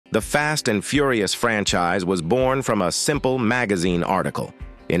The Fast and Furious franchise was born from a simple magazine article.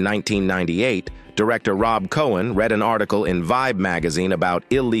 In 1998, director Rob Cohen read an article in Vibe magazine about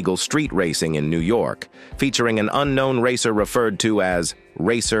illegal street racing in New York, featuring an unknown racer referred to as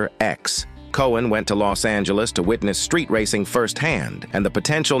Racer X. Cohen went to Los Angeles to witness street racing firsthand, and the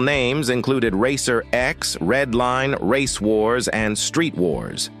potential names included Racer X, Redline, Race Wars, and Street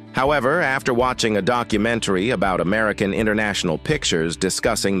Wars. However, after watching a documentary about American International Pictures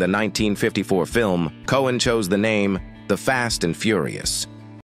discussing the 1954 film, Cohen chose the name The Fast and Furious.